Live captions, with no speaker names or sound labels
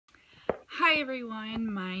Hi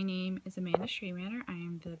everyone, my name is Amanda Streitmatter. I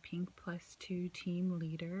am the Pink +2 team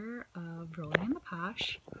leader of Rolling in the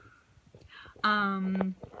Posh.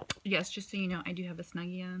 Yes, just so you know, I do have a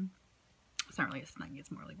Snuggie on. It's not really a Snuggie,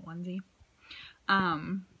 it's more like a onesie.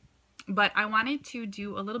 But I wanted to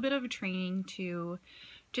do a little bit of a training to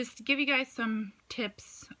just give you guys some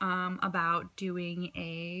tips about doing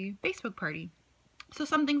a Facebook party. So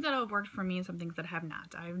some things that have worked for me and some things that have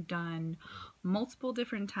not. I've done multiple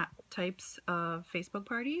different types of Facebook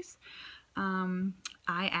parties. I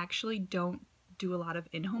actually don't do a lot of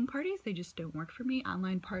in-home parties. They just don't work for me.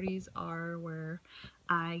 Online parties are where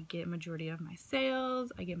I get majority of my sales.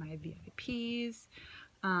 I get my VIPs.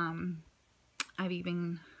 I've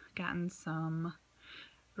even gotten some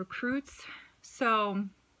recruits. So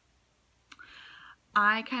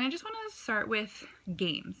I kind of just want to start with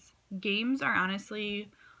games. Games are honestly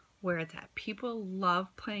where it's at. People love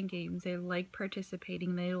playing games. They like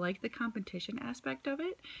participating. They like the competition aspect of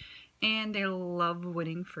it. And they love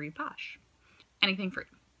winning free posh. Anything free.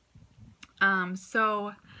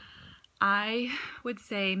 So I would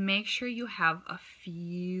say make sure you have a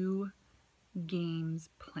few games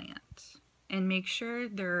planned. And make sure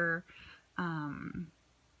they're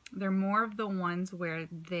more of the ones where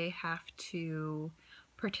they have to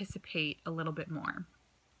participate a little bit more.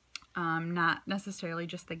 Not necessarily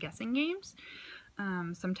just the guessing games.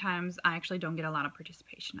 Sometimes I actually don't get a lot of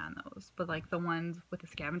participation on those, but like the ones with the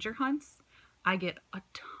scavenger hunts, I get a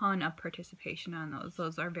ton of participation on those.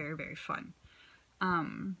 Those are very, very fun.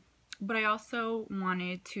 But I also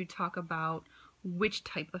wanted to talk about which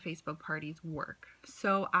type of Facebook parties work.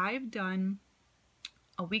 So I've done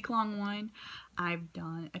a week-long one, I've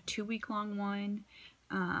done a 2-week-long one,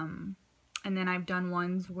 and then I've done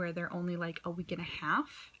ones where they're only like a week and a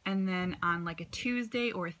half, and then on like a Tuesday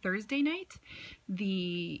or a Thursday night,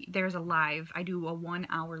 there's a live. I do a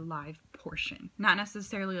 1-hour live portion. Not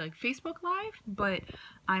necessarily like Facebook Live, but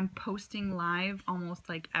I'm posting live almost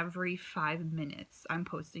like every 5 minutes. I'm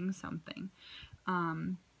posting something.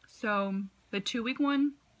 So the 2-week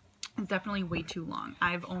one is definitely way too long.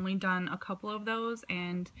 I've only done a couple of those,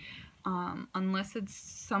 and unless it's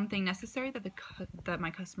something necessary that my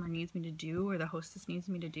customer needs me to do or the hostess needs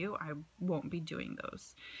me to do, I won't be doing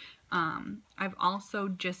those. I've also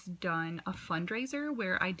just done a fundraiser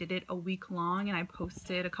where I did it a week long and I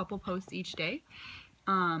posted a couple posts each day.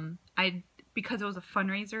 Because it was a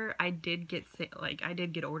fundraiser, I did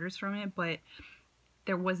get orders from it, but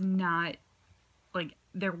there wasn't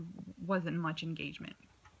much engagement.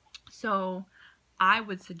 So I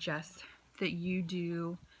would suggest that you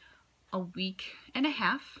do a week and a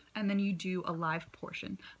half, and then you do a live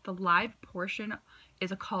portion. The live portion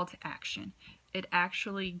is a call to action. It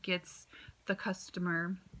actually gets the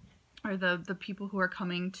customer or the people who are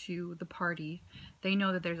coming to the party, they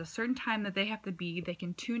know that there's a certain time that they have to be. They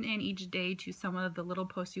can tune in each day to some of the little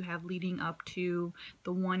posts you have leading up to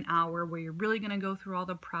the 1 hour where you're really going to go through all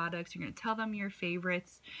the products. You're going to tell them your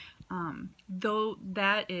favorites. Though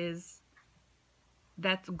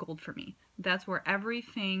that's gold for me. That's where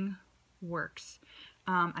everything works.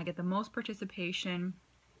 I get the most participation.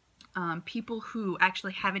 People who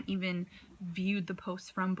actually haven't even viewed the posts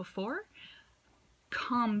from before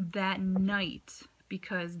come that night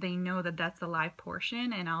because they know that that's the live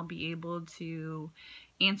portion, and I'll be able to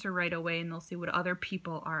answer right away, and they'll see what other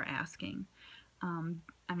people are asking.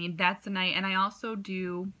 I mean, that's the night. And I also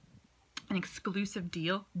do an exclusive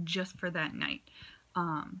deal just for that night.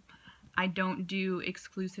 I don't do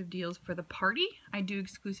exclusive deals for the party. I do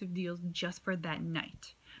exclusive deals just for that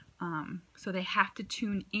night. So they have to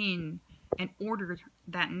tune in and order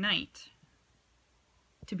that night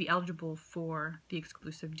to be eligible for the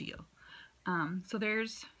exclusive deal. So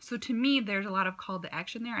to me, there's a lot of call to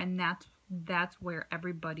action there, and that's where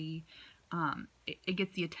everybody, it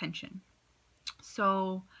gets the attention.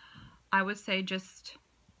 So I would say just,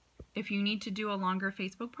 if you need to do a longer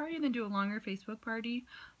Facebook party, then do a longer Facebook party.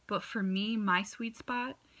 But for me, my sweet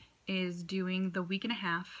spot is doing the week and a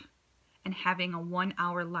half and having a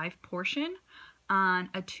 1-hour live portion on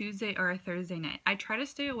a Tuesday or a Thursday night. I try to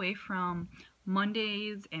stay away from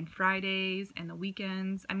Mondays and Fridays and the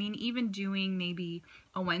weekends. I mean, even doing maybe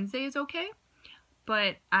a Wednesday is okay,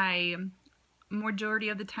 but I majority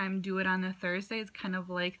of the time do it on a Thursday. It's kind of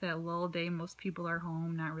like that lull day. Most people are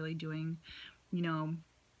home, not really doing,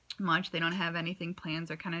 much. They don't have anything planned.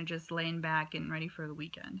 They're kind of just laying back and ready for the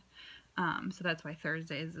weekend. So that's why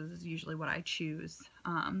Thursdays is usually what I choose.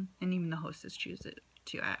 And even the hostess choose it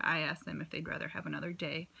too. I ask them if they'd rather have another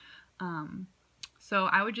day. So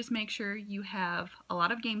I would just make sure you have a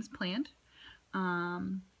lot of games planned.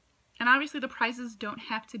 And obviously the prizes don't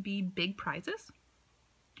have to be big prizes.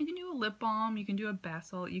 You can do a lip balm, you can do a bath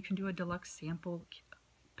salt, you can do a deluxe sample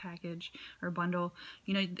package or bundle.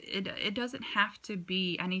 You know, it doesn't have to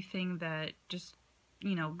be anything that just,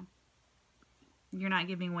 you know, you're not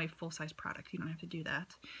giving away full-size product. You don't have to do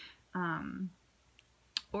that.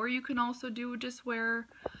 Or you can also do just where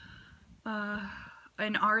an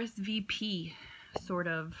RSVP sort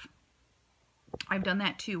of. I've done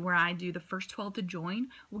that too, where I do the first 12 to join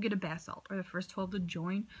will get a bath salt, or the first 12 to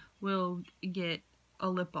join will get a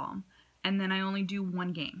lip balm, and then I only do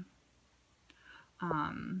one game.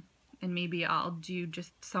 And maybe I'll do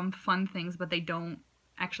just some fun things, but they don't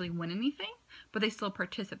actually win anything, but they still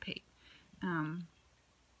participate.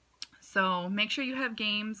 So make sure you have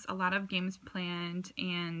games, a lot of games planned,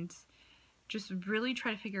 and just really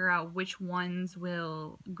try to figure out which ones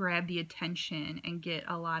will grab the attention and get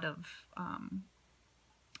a lot of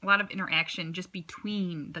interaction just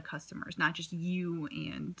between the customers, not just you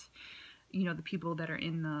and, you know, the people that are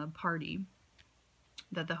in the party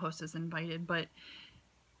that the host has invited, but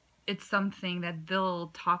it's something that they'll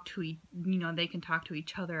talk to, you know, they can talk to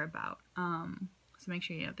each other about. So make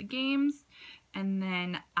sure you have the games, and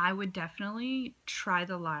then I would definitely try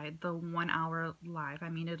the 1 hour live. I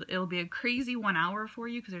mean, it'll be a crazy 1 hour for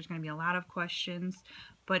you because there's going to be a lot of questions,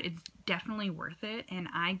 but it's definitely worth it. And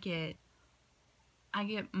I get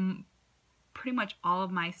pretty much all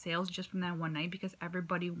of my sales just from that one night because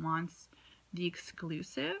everybody wants the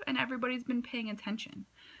exclusive and everybody's been paying attention.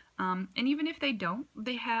 And even if they don't,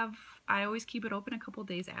 I always keep it open a couple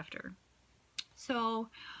days after. So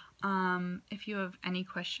if you have any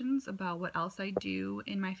questions about what else I do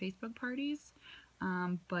in my Facebook parties,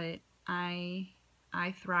 but I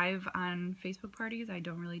thrive on Facebook parties. I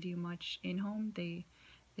don't really do much in-home. They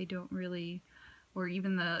don't really, or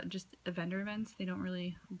even just the vendor events, they don't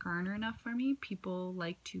really garner enough for me. People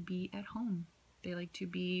like to be at home. They like to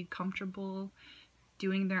be comfortable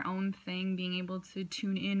doing their own thing, being able to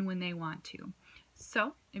tune in when they want to.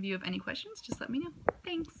 So if you have any questions, just let me know.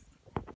 Thanks.